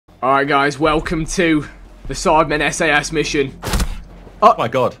Alright guys, welcome to the Sidemen SAS mission. Oh my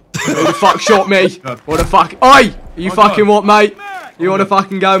god. Who the fuck shot me? What the fuck? Oi! You fucking what, mate? You wanna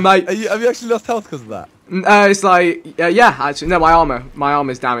fucking go, mate? Have you actually lost health because of that? It's like, yeah, actually, no, my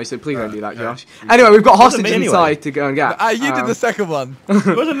armor's damaged, so please don't do that, Josh. Anyway, we've got hostages inside to go and get. You did the second one.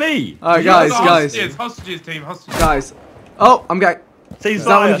 It wasn't me. Alright, guys. Hostages, team, hostages. Guys. Oh, I'm getting. Is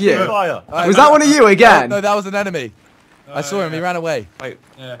that one of you? Right, Was that one of you again? No, that was an enemy. I saw him, he ran away. Wait,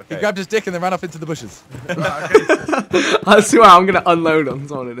 He grabbed his dick and then ran off into the bushes. I swear I'm gonna unload on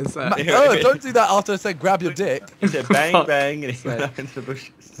someone in a sec. No, don't do that after I said grab your dick. He said bang bang and he went up into the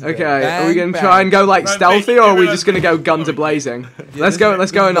bushes. Okay, Bang, are we gonna bang. try and go like No, stealthy, Vic, or are we you're just gonna go guns a blazing? Let's go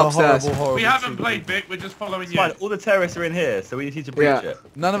in upstairs. We haven't played Vic, we're just following you. Fine, all the terrorists are in here, so we need to breach it.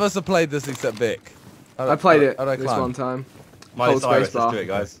 None of us have played this except Vic. I played it How do I this climb? one time. Miley Hold Cyrus, space bar. let's do it,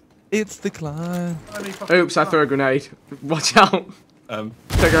 guys. It's the climb. Oops, I threw a grenade. Watch out.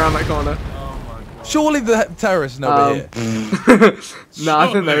 Take around that corner. Surely the terrorists know we're here. No,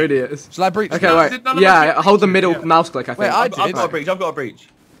 I think they're idiots. Shall I breach? Okay, wait. Yeah, hold the middle mouse click, I think. Wait, I've got a breach.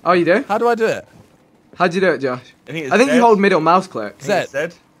 Oh, you do? How do I do it? How'd you do it, Josh? I think I think you hold middle mouse click. Z.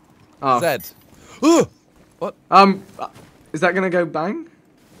 Zed. Oh. Z. Ooh! What? Is that gonna go bang?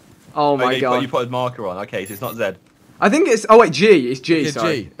 Oh my god. You put a marker on. Okay, so it's not Z. I think it's. Oh wait, G. It's G. Yeah,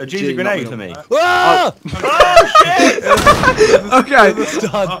 Sorry. G. A G's a grenade for me. Ah! Oh shit! Okay. It was a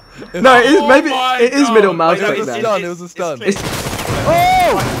stun. No, it is. Maybe my it is God. middle mouse It click was a then. stun. It was a stun. It's,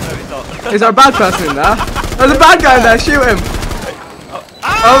 Oh! No, it's not. is there a bad person in there? There's a bad guy in there. Shoot him.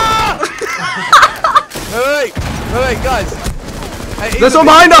 Oh. Wait, guys. Hey, There's someone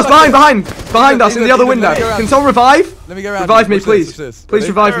behind us. Behind us in the other window. Can someone revive? Let me go around. Revive me, Watch please. this, watch this. Please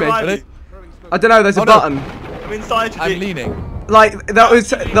revive me. Ready? I don't know. There's a Oh, no. button. I'm inside you. I'm leaning. Like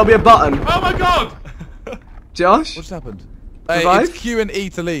there'll be a button. Oh my god! Josh, What's happened? Hey, Revive? it's Q and E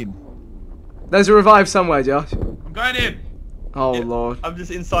to lean. there's a revive somewhere, Josh. I'm going in. Oh Yeah. lord. I'm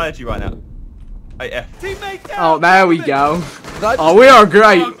just inside you right now. Hey, F. Teammate down. Oh, there we go. Did I Oh, we are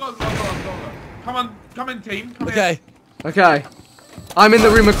great. Go on. Come on, come in, team. Come Okay. Okay. I'm in the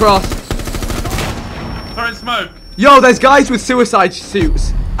room across. in. Throwing smoke. Yo, there's guys with suicide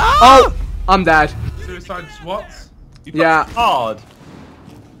suits. Oh, I'm dead. Suicide SWATs. Yeah. Hard.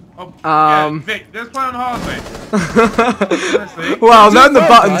 Oh, yeah, Vic, let's play on hard, mate. Honestly. Well, none of the well,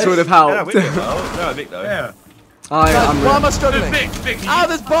 buttons guys. would have Yeah, helped. we did well. No, Vic though. Yeah. Guys, I'm why am I No, struggling? Vic, Ah,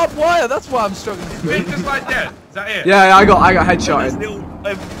 there's barbed wire. That's why I'm struggling. Vic just like dead. Is that it? Yeah, I got There's headshotted. little,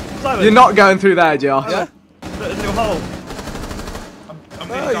 Simon, You're not going through there, Josh. Yeah? There's a little hole. I'm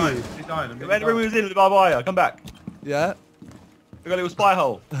Where really are dying. you? Really dying. I'm Where really the room dying. was in the barbed wire. Come back. Yeah. We got a little spy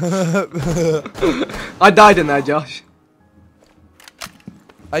hole. I died in there, Josh.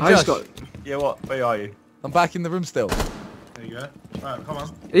 I I just just got. Yeah, what? Where are you? I'm back in the room still. There you go. Right, come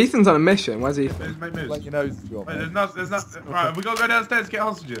on. Ethan's on a mission. Where's Ethan? Let's make moves. Like your nose drop. Wait, there's not. Right, we gotta go downstairs to get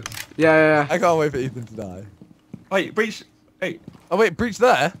hostages. Yeah. I can't wait for Ethan to die. Wait, breach. Hey. Oh wait, breach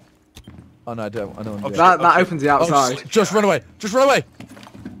there. Oh no, I don't. I don't want to do That opens the Oh, outside. just run away. Just run away.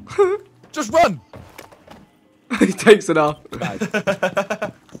 Just run. He takes it off.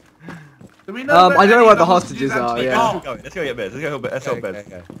 Do we know I don't know any what of the hostages are, actually yeah. got? Let's go get Bez. Let's go Bez.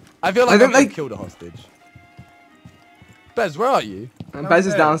 Okay. I feel like I think I've they- killed a hostage. Bez, where are you? And Bez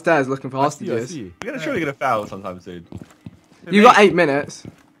is downstairs looking for I see you. hostages. We're surely gonna foul sometime soon. You got 8 minutes.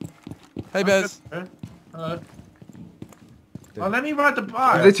 Hey Bez. Hello. Oh, let me ride the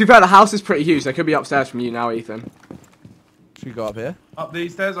bike. To be fair, the house is pretty huge. They could be upstairs from you now, Ethan. Should we go up here? Up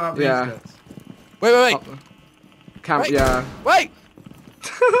these stairs or up Yeah. these stairs? Wait. Up- Camp, Wait. yeah. Wait.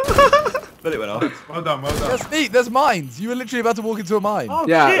 But it went off. Well done. That's neat. There's mines. You were literally about to walk into a mine. Oh,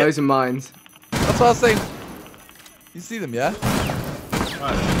 Yeah, shit. those are mines. That's what I was saying. You see them, yeah? Right,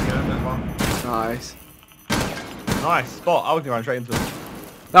 there we go. There's one. Nice. Nice spot. I was gonna run straight into him.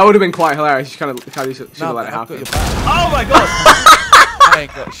 That would have been quite hilarious. You should have No, let it I've got happen. your back. Oh my god! I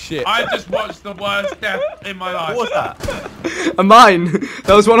ain't got shit. I just watched the worst death in my life. What was that? A mine.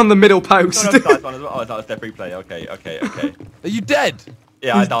 There was one on the middle post. No, nice one as well. Oh, it's not a step replay. Okay. Are you dead?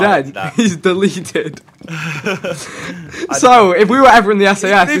 Yeah, He's I died. dead. That. He's deleted. So, if we were ever in the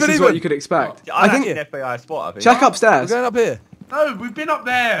SAS, this is Even. what you could expect. I I think think. an FBI spot. I think. Check We're upstairs. going up here. No, we've been up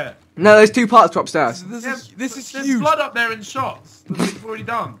there. No, there's 2 parts to upstairs. This Yeah, is There's huge. blood up there in shots that we've already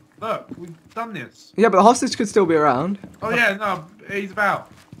done. Look, we've done this. Yeah, but the hostage could still be around. Oh yeah, no, he's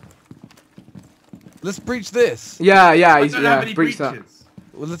about. Let's breach this. Yeah, I he's don't have any breach that. breaches.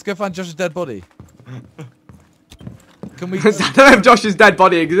 Well, let's go find Josh's dead body. Can we? I don't know if Josh's dead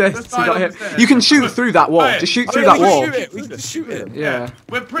body exists. Let's He got find hit. upstairs. You can shoot through that wall. Hey, Just shoot oh, through yeah, that we can wall. Shoot it. We can just shoot it. Yeah.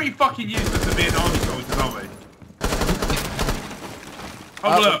 We're pretty fucking useless at being army soldiers, aren't we?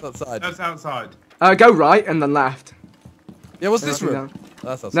 look. Outside. That's outside. Go right and then left. Yeah, what's this Nothing room? down.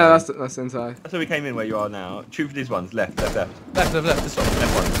 That's outside. No, that's inside. That's where we came in, where you are now. Shoot for these ones. Left. Left. This one.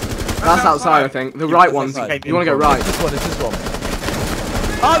 Left one. That's outside, I think. The right one's. outside. You want to go right? This one. It's this one.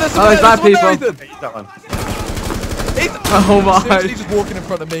 Oh, there's Oh, there's bad one there, people. Ethan. Use that one. Ethan. Oh my. Seriously, just walking in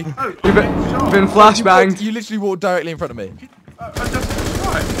front of me. Oh, You've been flashbanged. You literally walked directly in front of me. I just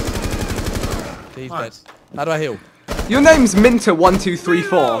tried. He's Nice. dead. How do I heal? Your name's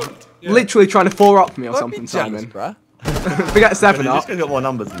Minter1234. Yeah. Literally trying to 4-up me or Don't be something, jealous, Simon. bruh. Forget 7 Just up. because got more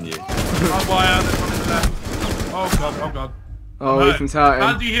numbers than you. Oh, wire. There's one in the left. Oh god. Oh god. Oh, No. Ethan's How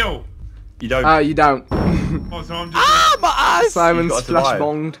hurting. do you heal? You don't. You don't. Oh, so I'm just. Ah, my eyes! Simon's You've got to flash survive.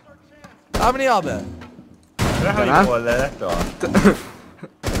 bonged. How many are there? I don't know how many Dunno. more left are.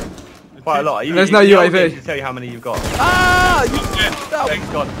 Quite a lot. There's no UAV. To tell you how many you've got. Ah! You Yeah. Thanks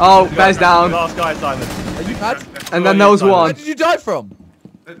God. Oh, Let's go. Bez down. Last guy, Simon. Are you mad? And then there was Where one. did you die from?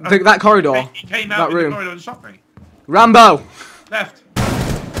 That corridor. He came That out in room. the corridor and shot me. Rambo. Left.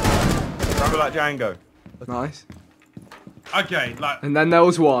 Remember like Django. Nice. Okay, like And then there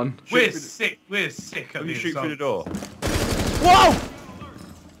was one. we're sick. We're sick at You this. shoot through the door. Whoa!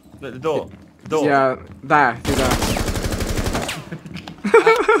 Look, the door. The door. Yeah, there. Through there.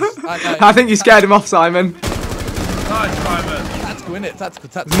 I know. I think you scared him off, Simon. Nice, Simon. Tactical, innit? Tactical.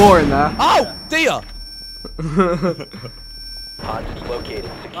 There's more in there. Oh, dear! Hostage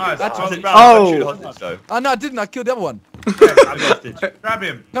located. Secure Nice. the That's hostage. Round, Oh. don't shoot the hostage, though. Oh, no, I didn't. I killed the other one. I'm hostage. Grab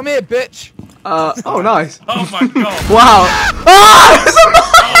him. Come here, bitch. Oh, nice. Oh my god. Wow. Ah!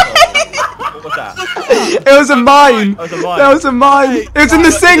 What was that? It was a mine. That was a mine. That was a mine. It was in the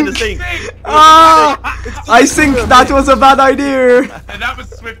It's in the sink. sink. Ah! I think that was a bad idea. And that was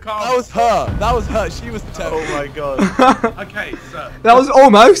Swift Car. That was her. That was her. She was terrible. Oh my god. Okay, so. That was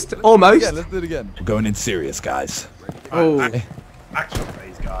almost. Yeah, Almost. let's do it again. We're going in serious, guys. Oh. Action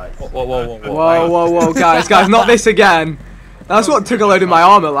phase, guys. Whoa, guys, not this again. That's what took a load of my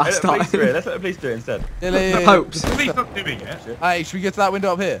armor last time. Let's let the police do it instead. Hopes. Please stop doing it. Hey, should we get to that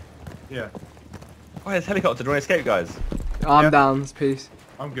window up here? Yeah, Oh, there's a helicopter. Do you want to escape, guys? Arm Yeah. downs, peace.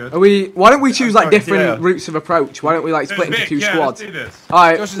 I'm good. Are we? Why don't we choose like sorry, different yeah. routes of approach? Why don't we like So split into Vic, 2 yeah, squads? Let's do this. All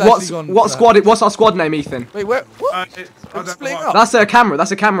right. Josh has What's actually gone what for squad? What's our squad name, Ethan? Wait, where? What? It's, I We're don't know splitting what. up. That's a camera.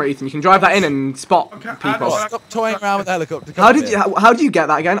 That's a camera, Ethan. You can drive that in and spot Okay, how people. do I- Stop toying around with the helicopter. Come How up did here. you? How do you get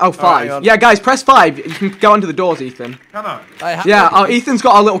that again? Oh, hang 5. on. Yeah, guys, press 5. You can go under the doors, Ethan. Can I? Hey, Yeah. Oh, Ethan's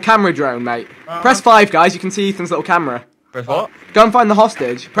got a little camera drone, mate. Press 5, guys. You can see Ethan's little camera. Press what? Go and find the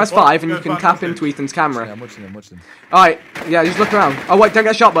hostage. Press what? 5, and Go you can find tap hostage. into Ethan's Yeah, camera. I'm watching them. All right. Yeah, just look around. Oh wait, don't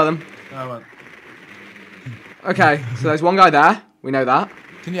get shot by them. No, I won't. Okay, so there's one guy there. We know that.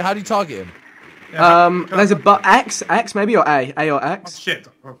 Can you? How do you target him? Yeah, can There's I- a X maybe or A or Oh, X. shit.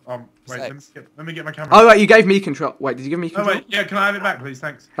 Wait, X. let me get my camera. Oh wait, you gave me control. Wait, did you give me No, control? wait, yeah, can I have it back, please?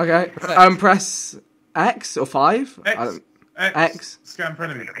 Thanks. Okay. X. Press X or 5. I X. don't- X. X. Scan for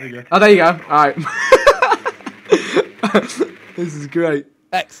enemy. There you go. Oh, there you go. All right. This is great.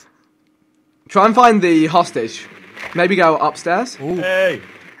 X. Try and find the hostage. Maybe go upstairs. Ooh, Hey.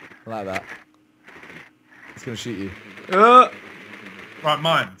 I like that. It's gonna shoot you. Right,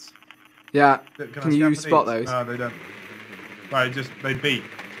 mines. Yeah. Can I Can scan you for spot these? those? No, they don't. Right, they beat.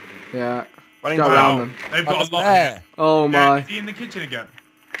 Yeah. Running Go down. around them. They've Oh, got a lot there. here. Oh Yeah, my. is he in the kitchen again?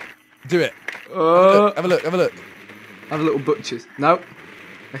 Do it. Uh, Have a look. Have a look. have a little butchers. Nope.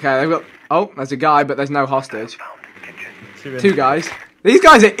 Okay, they've got. Oh, there's a guy, but there's no hostage. 2 guys. These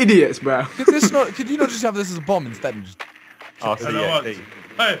guys are idiots, bro. Could this not? Could you not just have this as a bomb instead? And just, Oh, see, I know yeah, what. see.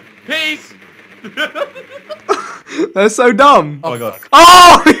 Hey, peace! They're so dumb. Oh my god.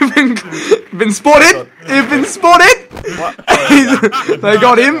 Oh, you've been spotted. You've been spotted. What? They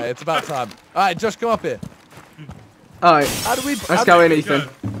got him. okay, it's about time. All right, Josh, come up here. All right, How do we? let's go in, Ethan.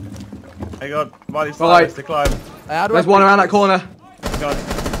 Hang on. Miley Alright. Cyrus to climb. How do There's I one around that this? corner. Hang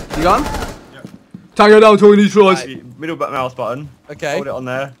on. You gone? Tango down, 20 tries. Middle mouse button. Okay. Hold it on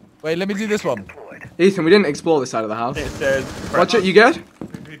there. Wait, let me do this one. Ethan, we didn't explore this side of the house. It says. Watch it. You good?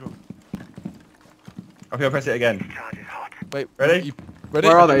 People. Okay, I'll press it again. Wait. Ready? You, ready?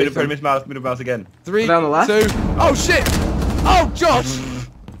 Where are they? Middle mouse again. 3, Are they on the left? 2. Oh shit! Oh, Josh!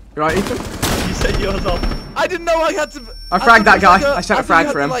 You right, Ethan? You set yours off. I didn't know I had to. I fragged that thought it was guy. I set a thought frag you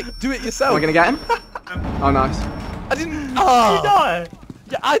had for to, him. Like, do it yourself. Am I gonna get him? Oh, nice. I didn't. Oh. Die.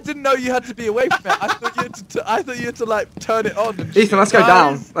 Yeah, I didn't know you had to be away from it. I thought you had to. I thought you had to like turn it on. And Ethan, let's go Guys.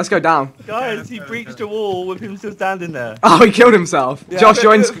 down. Let's go down. Guys, he breached a wall with him still standing there. Oh, he killed himself. Yeah. Josh,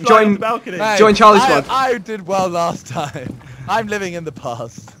 Flying off the join. balcony. Hey, Join Charlie's squad. I did well last time. I'm living in the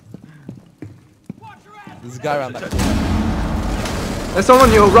past. There's a guy around that. There's someone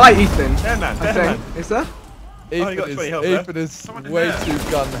on your right, Ethan. There, man. I There, think. man. Is there? you got 20 health left. Ethan is Someone in way there. too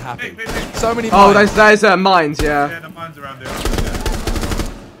gun happy. Vic, Vic, Vic. So many Oh, mines. there's mines, yeah. Yeah, the mines around here.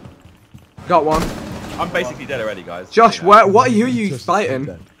 Got one. I'm basically dead already, guys. Josh, You know. who are you Josh is so fighting?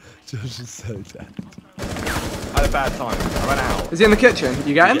 dead. Josh is so dead. I had a bad time. I ran out. Is he in the kitchen?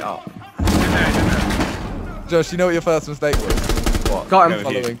 You get Get him? up. Josh, you know what your first mistake was? What? Got him. Go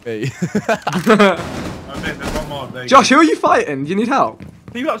with you. Following me. Oh, Vic, there's one more. There you Josh, who are you fighting? Do you need help?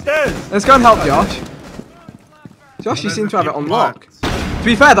 You upstairs. Let's go and help Josh. Josh, you seem to have it on lock. To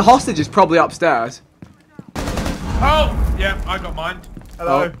be fair, the hostage is probably upstairs. Oh, yeah, I got mine.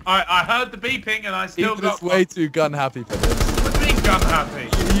 Hello. Oh. I heard the beeping and I still Ethan got is way too gun happy for this. What do you mean gun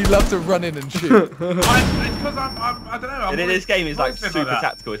happy? You love to run in and shoot. It's because I don't know. I'm This game is like always been super that.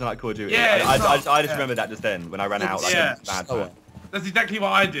 tactical. It's not like Call of Duty. Yeah, I it's not, just yeah. remember that just then when I ran out. Like, Yeah. it was bad. Oh, well. That's exactly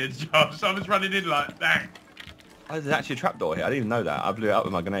what I did, Josh. I was running in like, bang. Oh, there's actually a trapdoor here. I didn't even know that. I blew it up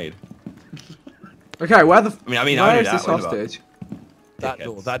with my grenade. Okay, where the I mean, I where knew is that. this What about? hostage?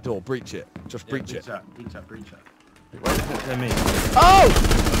 That door, breach it. Just breach it. Breach that. Where's it me? Oh!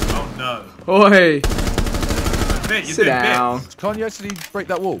 Oh no. Oi, Vic, you sit did down. bits. Can't you actually break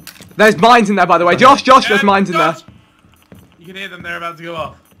that wall? There's mines in there, by the way. Josh, there's mines in there. Josh! You can hear them, they're about to go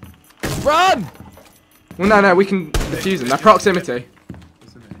off. Run! Well, no, we can defuse them. They're proximity.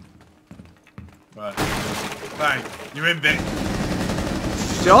 Right. Bang. You're in, Vic.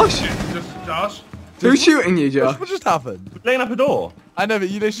 Josh? Just Josh. Who's shooting you, Josh? What just happened? Laying up a door. I know, but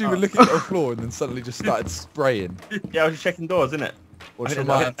you literally were looking at the floor and then suddenly just started spraying. Yeah, I was just checking doors, isn't it? What's I your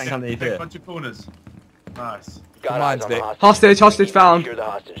didn't mind? think underneath Vic, here. bunch of corners. Nice. Got Mine's eyes on the Vic. Hostage found. Secure the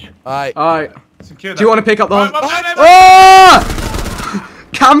hostage. Alright. Alright. Secure that. Do you want to pick up the Oh, hostage? my Ah!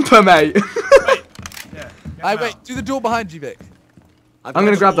 Camper, mate. Yeah. get Alright, him wait, do the door behind you, Vic. I'm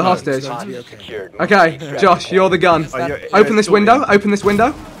gonna grab the hostage. Hostage secured. Okay, Josh, you're the gun. Oh, you're Open this escorting. window. Open this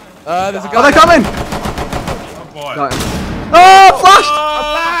window. There's a Oh, guy. they're coming. out. Oh boy. Got him. Oh, flash!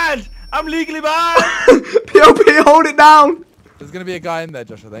 I'm banned! I'm legally banned! POP, hold it down. There's gonna be a guy in there,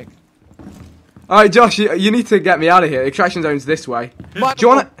 Josh, I think. Alright, Josh, you need to get me out of here. Extraction zone's this way. Mine- Do you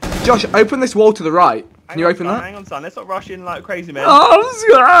want to... Josh, open this wall to the right. Can you open that? Hang on, son. Let's not rush in like crazy men.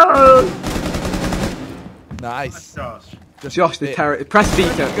 Oh, Nice. Josh. Josh, the terror... Press V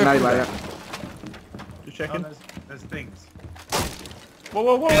to melee it. Just Oh, checking. there's things.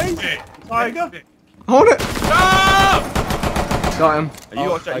 Whoa, It's wait. Vic. Tiger. Vic. Hold it. No! Got him. You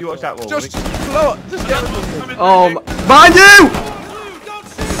watch that. You watch that wall. Just blow up. Just get Another one's coming Oh, through, Vic. behind you!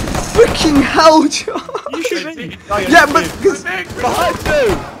 Freaking hell, Josh. You shoot me. Oh, Yeah, but... Vic, behind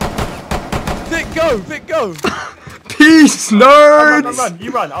you! Vic, go! Vic, go! Peace, Run, nerds! run.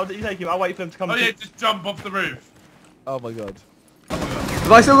 You run. You take him. I'll wait for them to come. Oh yeah, just jump off the roof. Oh my god.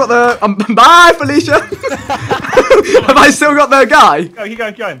 Have I still got the... bye, Felicia! Have I still got the guy? Go, keep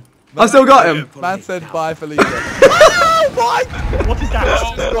going, keep going. I still got him. Man said bye, Felicia. What is that?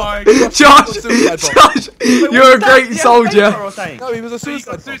 Oh my god. Josh! Suicide bomb. Josh! You're a great soldier. No, he was a So you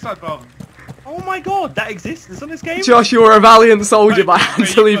got suicide bomb. suicide bomb. Oh my god, that exists on this game? Josh, you were a valiant soldier, but I had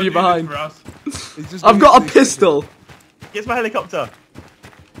Vic, to leave you've you got to do behind. this for us. He's just I've got a doing pistol. Get my helicopter.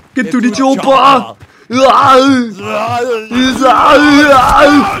 Get Yeah, to the do a chopper! chopper.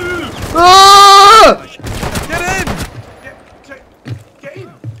 Ah! Get in! Get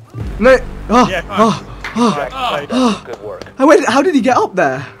in. No. Oh, Yeah, oh, oh. Good work. Oh, wait, how did he get up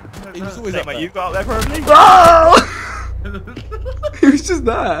there? He was always Same, up mate, there. you got up there probably? Oh! He was just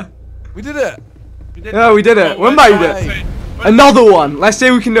there. We did it! Yeah, we did it. We made it. Another one. Let's see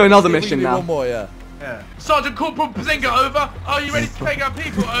if we can do another See if we mission can do now. One more, yeah. Yeah. Sergeant Corporal Bazinga, over. Are you ready to take out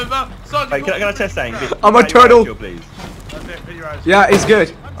people? Over. Sergeant Wait, can I Corporal test something? I'm a Put your turtle. shield, please. Yeah, it's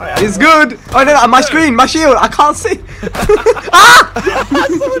good. Alright, It's good. Oh no, no, my screen, my shield. I can't see. Ah!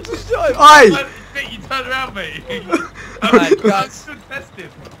 Someone just shot him! Oi! You turned around, mate. Alright, guys. Still testing.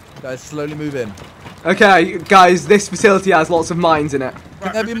 Guys, slowly move in. Okay, guys, this facility has lots of mines in it.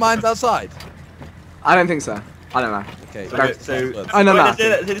 Can there be mines outside? I don't think so. I don't know. Okay, So, I know that.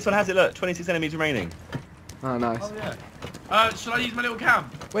 this one has it, look, 26 enemies remaining. Oh, nice. Oh yeah. Shall I use my little cam?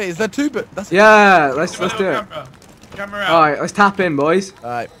 Wait, is there two? But that's Yeah, let's My do little it. Camera out. All right, let's tap in, boys.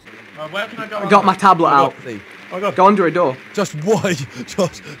 Alright. Where can I go? I got my tablet out. See. Oh my god. Go under a door. Josh, why?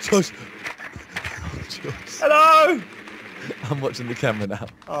 Josh. Josh. Hello! I'm watching the camera now.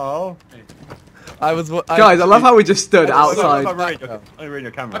 Oh. Guys, I love how we just stood I'm outside. gonna ruin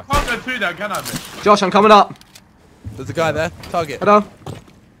your I camera. can't go through that, can I, Vic? Josh, I'm coming up. There's a guy there. Target. Hello.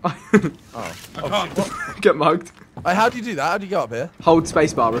 Oh. I can't. Get mugged. How do you do that? How do you go up here? Hold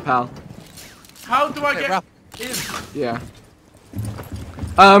spacebar, repel. How do I Okay, get wrap. in? Yeah.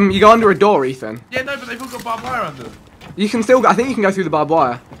 You go under a door, Ethan. Yeah, no, but they've all got barbed wire under them. You can still. I think you can go through the barbed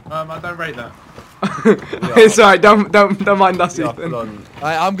wire. I don't rate that. It's alright. Don't mind us, Yeah, Ethan. full on.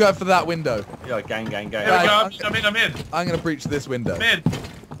 I'm going for that window. Yeah, gang. Here we go. Right, I'm in. I'm gonna breach this window. I'm in.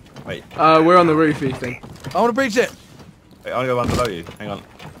 Wait, We're on the roof, Ethan. I want to breach it. wait, I want to go one below you. Hang on.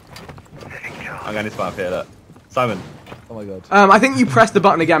 I'm going this way up here, look. Simon. Oh my god. I think you press the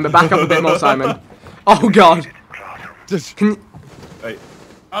button again, but back up a bit more, Simon. Oh God. Just Can you... Wait,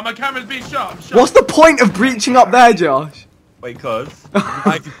 Oh, my camera's being shot. I'm shot. What's the point of breaching up there, Josh? wait, cuz.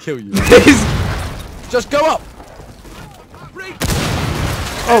 I could kill you. This- Just go up.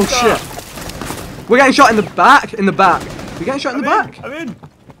 Oh shit. We're getting shot in the back. In the back. We're getting shot in the back. I'm in.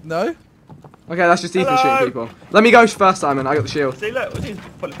 No. Okay, that's just Ethan Hello. shooting people. Let me go first, Simon. I got the shield. See, look. He's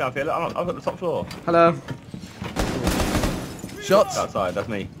putting down here. Look, I've got the top floor. Hello. Shots. Outside, that's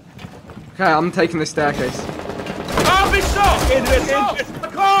me. Okay, I'm taking the staircase. Oh, I've been shot. In. I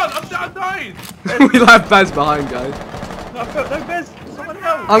can't. I'm dying. We left Bez behind, guys. No, I've got no Bez. Someone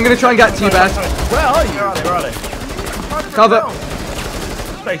else. I'm gonna try and get to you, Bez. Where are Where you? are they? Where are they? Cover.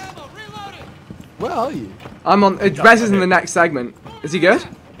 Space. Where are you? I'm on. Bez is in the next segment. Is he good?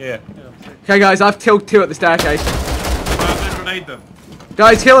 Yeah. Okay, guys, I've killed 2 at the staircase. I'm gonna grenade them.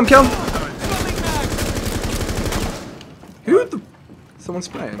 Guys, kill him, kill him. Who the... Someone's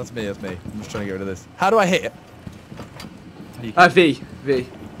spraying. That's me. That's me. I'm just trying to get rid of this. How do I hit it? V. B.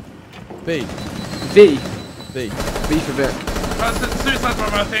 V. B. V for Vic. That's suicide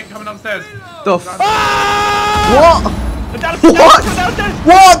bomber, I think, coming upstairs. The f... What? What? Downstairs.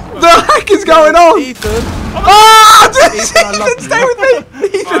 What the heck is going on? Ethan. Ah! Ethan, I love Ethan, you. stay with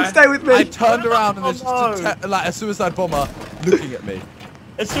me! Ethan, stay with I me! turned around and there's Oh, just like a suicide bomber looking at me.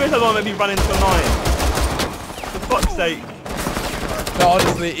 As soon as I made me run into a line. For fuck's sake. No,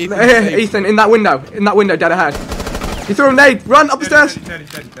 honestly, Ethan. Here, saved- Ethan, in that window, dead ahead. He threw a nade, run up the stairs! He's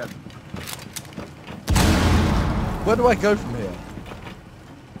dead. Where do I go from here?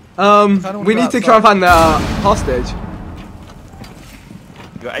 We need to try and find the hostage.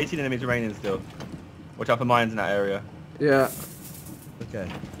 You've got 18 enemies remaining still. Watch out for mines in that area. Yeah. Okay.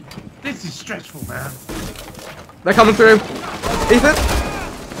 This is stressful, man. They're coming through. Ethan?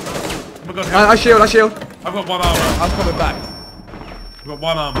 Oh my god, I shield. I've got 1 armor. I'm coming back. I've got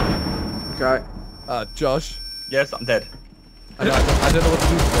 1 armor. Okay. Josh. Yes, I'm dead. I don't know what to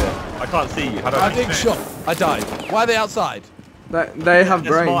do from here. I can't see you. How do I I'm being shot. I died. Why are they outside? They have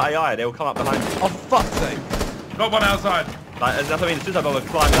They're brain. smart AI, they will come up behind you. Oh, fuck's sake. Got 1 outside. Like, that's what I mean, as soon as I bother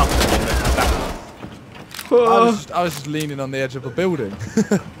climbing up and then backwards. I was just leaning on the edge of a building.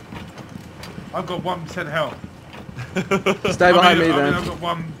 I've got 1% health. Stay behind me I've then. got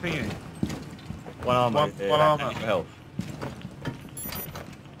 1 thingy. One armor. One yeah, armor. thank you for health.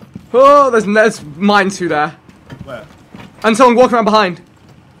 Oh, there's mines through there. Where? And someone walking around behind.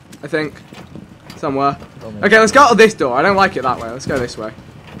 I think. Somewhere. Okay, let's go out of this door. I don't like it that way. Let's go this way.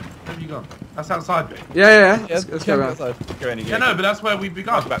 Where have you gone? That's outside, Vic. Yeah. Let's go come around. outside. Go in, Yeah, no, but that's where we've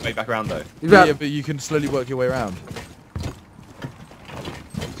begun. Back around though. Yeah, but you can slowly work your way around.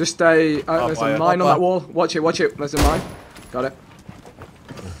 Just stay. There's a fire. mine on Fire. that wall. Watch it. There's a mine. Got it.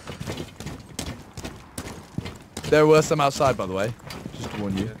 There were some outside, by the way. Just to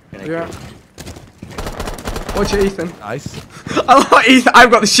warn you. Yeah. Watch it, Ethan. Nice. I like Ethan.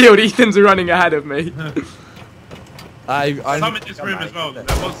 I've got the shield. Ethan's running ahead of me. Some in this room as well. There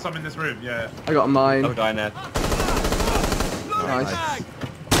was some in this room, yeah. I got a mine. Another guy in there. Nice.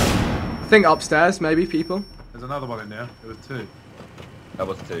 I think upstairs, maybe people. There's another one in there. There was 2. That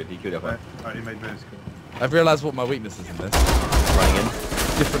was 2. He could have Right, one. he made moves. Cool. I've realised what my weakness is in this. Running in.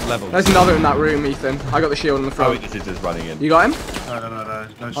 Different levels. There's another in that room, Ethan. I got the shield in the Oh, front. this is just running in. You got him? No.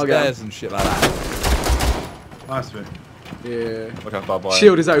 I'll get Stairs and shit like that. Nice Vic. Yeah. Watch out, barbed wire.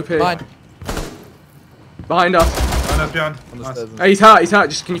 Shield is OP. Mine. Behind us. Oh, that's behind. On the Nice. stairs. Hey, he's hurt.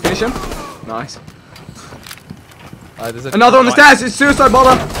 Just can you finish him? Nice. There's a Another on the stairs. It's suicide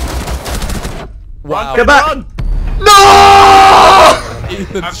bomber. Wow. Get back. Run! No!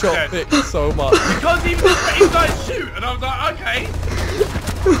 Ethan I'm shot dead. Vic so much. Because even the British guys shoot, and I was like, okay,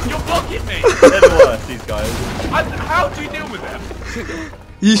 you're blocking me. They're the worst, these guys. How do you deal with them?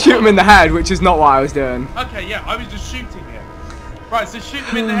 You shoot him in the head, which is not what I was doing. Okay, yeah, I was just shooting him. Right, so shoot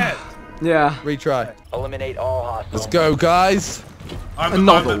them in the head. Yeah. Retry. Eliminate all hostiles. Let's go, guys. I'm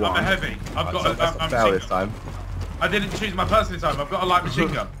a one. heavy. I've got That's a foul machine this gun. time. I didn't choose my person this time. I've got a light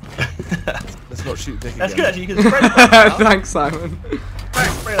machine gun. Let's not shoot Vic That's again. good actually, you can spray that. Thanks, Simon.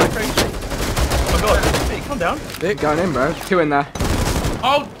 Spray like crazy. Oh my god, hey, calm down. Going in, bro. 2 in there.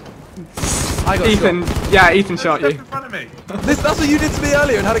 Oh, I got Ethan. Yeah, Ethan shot step you. in front of me. shot. That's what you did to me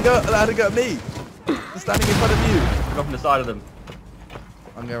earlier and had to go at me. Just standing in front of you. Go from the side of them.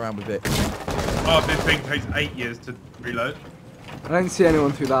 I'm going around with Vic. Oh, this thing takes 8 years to reload. I don't see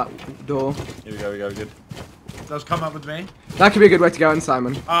anyone through that door. Here we go, good. Does come up with me. That could be a good way to go in,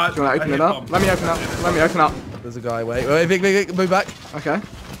 Simon. Do you want to I open hit it up? bomb. Let me open up. Let me open up. There's a guy. Wait, Vic, move back. Okay.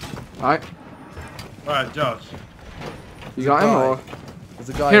 Alright. Alright, Josh. You got him or? There's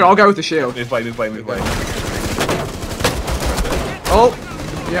a guy. Here, I'll go with the shield. Move away. Oh!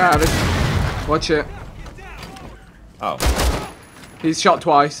 Yeah, watch it. Oh. He's shot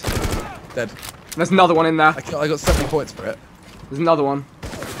twice. Dead. There's another one in there. I got 70 points for it. There's another one.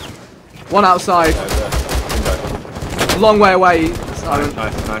 One outside. There. A long way away. Simon.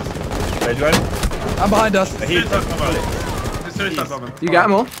 Nice. Where's you going? I'm behind us. Suicide bomber. There's suicide bomber. You get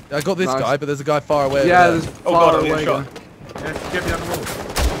him all? I got this Nice. guy, but there's a guy far away. Yeah, over there's there. Oh far god, I'm away. getting shot. Yeah, get behind the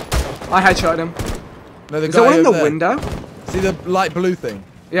wall. I headshot him. No, the Is guy there one in over the there. window? See the light blue thing?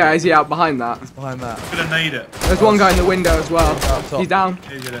 Yeah, is he out behind that? He's behind that. I'm gonna nade it. There's one guy in the window as well. Up top. He's down.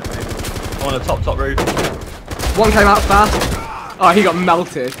 You're gonna nade it. I'm on the top roof. One came out fast. Oh, he got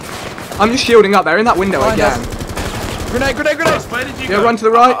melted. I'm just shielding up there in that window Behind again. us. Grenade! Josh, where did you Yeah, go? run to the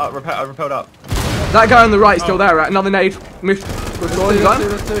right. I repelled up. That guy on the right still there, right? Another nade. Move. Withdraw. You got him?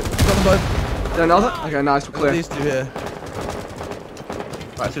 Let's do it. Got them both. Is there another? Okay, nice. We're Got clear. these two here.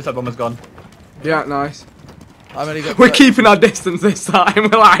 Right, suicide bomber's gone. Yeah, nice. I've only got. We're keeping our distance this time.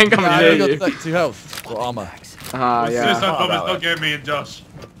 We're like, I ain't coming I've near only you. got 32 health or armor. Ah, yeah. Suicide What bomber's about not it? getting me and Josh.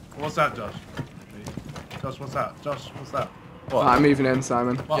 What's that, Josh? Josh, what's that? Josh, what's that? What? Alright, moving in,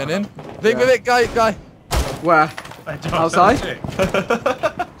 Simon. What? Getting in. Vic, Yeah. Vic, guy. Where? Hey, Josh, Outside?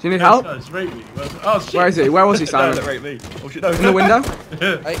 that was Do you need help? sick. Josh, rate me. Oh shit. Where is he? Where was he, No, Simon? don't rate me. Oh shit, no. In the window?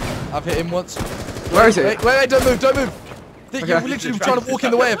 Hey, I've hit him once. Where is he? Wait, don't move. Vic, Okay. you literally were trying to walk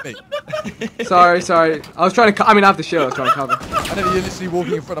in the way of me. Sorry. I was trying to. I mean, I have the shield. I was trying to cover. I know you're literally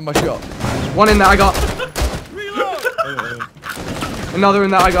walking in front of my shot. One in there. I got. Another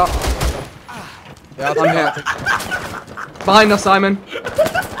in there. I got. Yeah, I'll I'm take here. it. Behind us, Simon.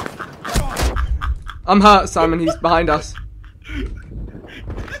 I'm hurt, Simon. He's behind us.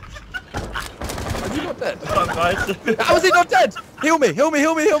 Are you not dead? Come on, guys. How is he not dead? Heal me.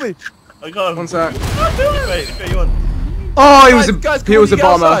 I got him. One sec. Wait, you on? Oh, he was a. Guys, He was a come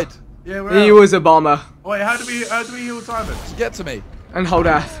on, you bomber. get outside. Yeah, we're He out. was a bomber. Wait, how do we heal Simon? Get to me. And hold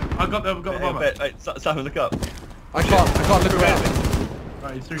F. I got the bomber. Wait, Simon, look up. I can't look around.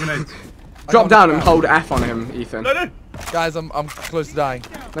 Right, he's 3 grenades. Drop can't down look and around. hold F on him, Ethan. No. Guys, I'm close to dying.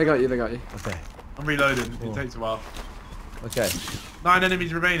 They got you. Okay. I'm reloading. It takes a while. Okay. 9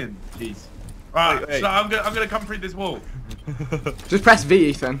 enemies remaining. Jeez. Right, Wait. so I'm gonna come through this wall. Just press V,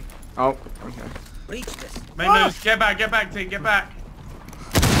 Ethan. Oh, okay. Main moves. Get back, team. Get back.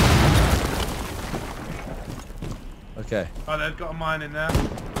 Okay. Oh, they've got a mine in there.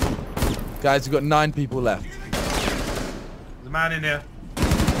 Guys, we've got 9 people left. There's a man in here.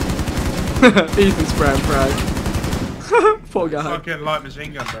 Ethan spraying pray. Poor guy. Fucking light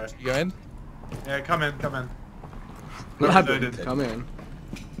machine gun, bro. You go in? Yeah, come in. Lad, Loaded. come in.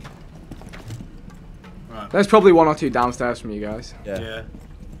 Right. There's probably 1 or 2 downstairs from you guys. Yeah.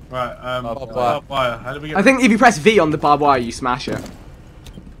 Right. Barbed Barbed wire. How do we get? I think if you press V on the barbed wire, you smash it.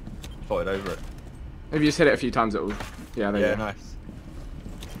 Fought it over it. If you just hit it a few times, it will. Yeah, there Yeah, you go. nice.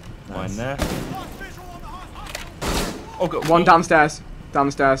 Mine there. Oh, got One downstairs.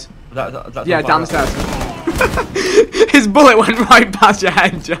 Downstairs. That's Yeah, on fire. downstairs. His bullet went right past your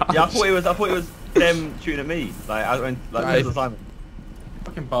head, Josh. Yeah, I thought it was them shooting at me. Like I went like Right. right. Simon.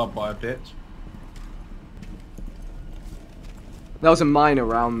 Fucking barbed wire, bitch. There was a mine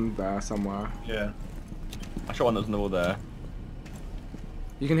around there somewhere. Yeah. I shot one that was on the wall there.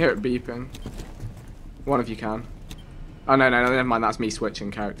 You can hear it beeping. One of you can. Oh no, never mind. That's me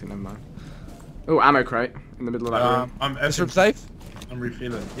switching character. Never mind. Oh, ammo crate in the middle of that room. I'm This room safe? I'm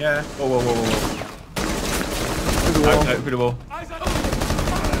refilling. Yeah. Whoa. Through the wall. Through the wall.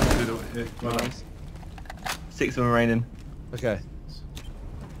 Well, Nice. 6 of them remaining. Okay.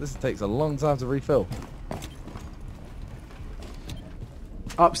 This takes a long time to refill.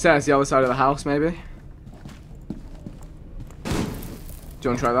 Upstairs, the other side of the house, maybe. Do you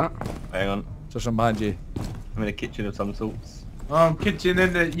want to try that? Hang on. Josh, I'm behind you. I'm in a kitchen of some sorts. Oh, kitchen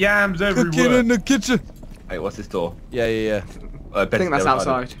in the yams everywhere. Cooking in the kitchen! Wait, what's this door? Yeah. I think that's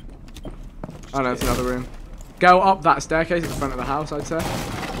outside. Oh no, it's another room. Go up that staircase at the front of the house, I'd say.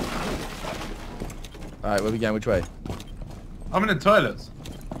 Alright, where are we going? Which way? I'm in the toilets.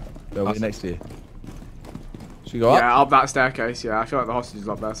 Go, we're next to you. Should we go up? Yeah, up that staircase. Yeah, I feel like the hostage is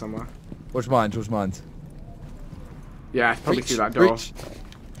up there somewhere. Watch mine. Yeah, probably Reach, through that door. reach.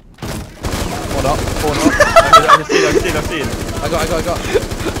 One up. I've seen. I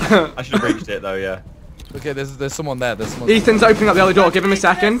got. I should have reached it though, yeah. Okay, there's someone there. Ethan's opening up the other door. Give him a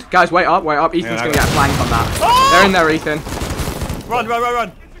second. Guys, wait up. Ethan's Yeah, gonna get flanked on that. They're in there, Ethan. Run, run, run,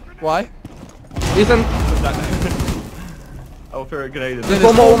 run. Why? Ethan. I'll throw a grenade in Yeah, there. there's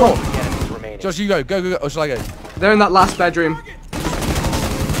One more. Enemies remaining. Josh, you go. Go. Or shall I go? They're in that last bedroom.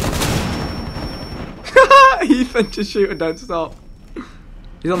 Ethan, just shoot and don't stop.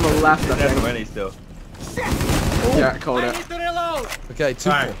 He's on the left, I There's think. many still. Yeah, called it. Okay, 2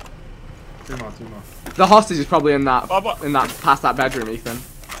 Alright. more. Two more. The hostage is probably in that, Baba. past that bedroom, Ethan.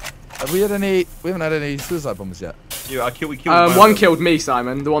 Have we had any? We haven't had any suicide bombers yet. Yeah, we killed One killed me,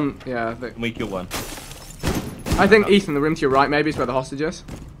 Simon. The one, yeah. We killed one. I think Ethan, the room to your right, maybe is where the hostage is.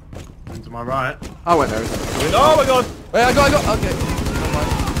 And to my right. Oh wait, there is. Oh my god! Wait, I got. Okay. Never mind.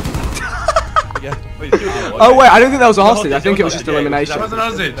 Yeah. Wait, you killed one. Oh wait, I don't think that was a hostage. I hostage, think it it was was just hostage, yeah, elimination. That wasn't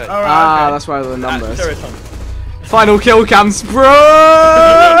hostage. Okay. Alright. Ah, Okay. that's why the numbers. Terrohunt. Final kill cam spray!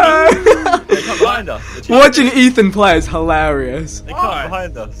 They come behind us. Watching Ethan play is hilarious. They come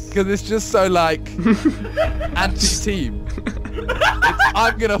behind us. Because it's just so like anti-team.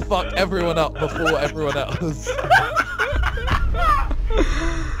 I'm gonna fuck everyone up before everyone else.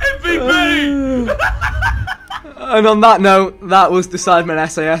 MVP! And on that note, that was the Sidemen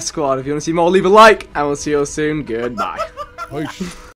SAS squad. If you want to see more, leave a like, and we'll see you all soon. Goodbye. Whoosh.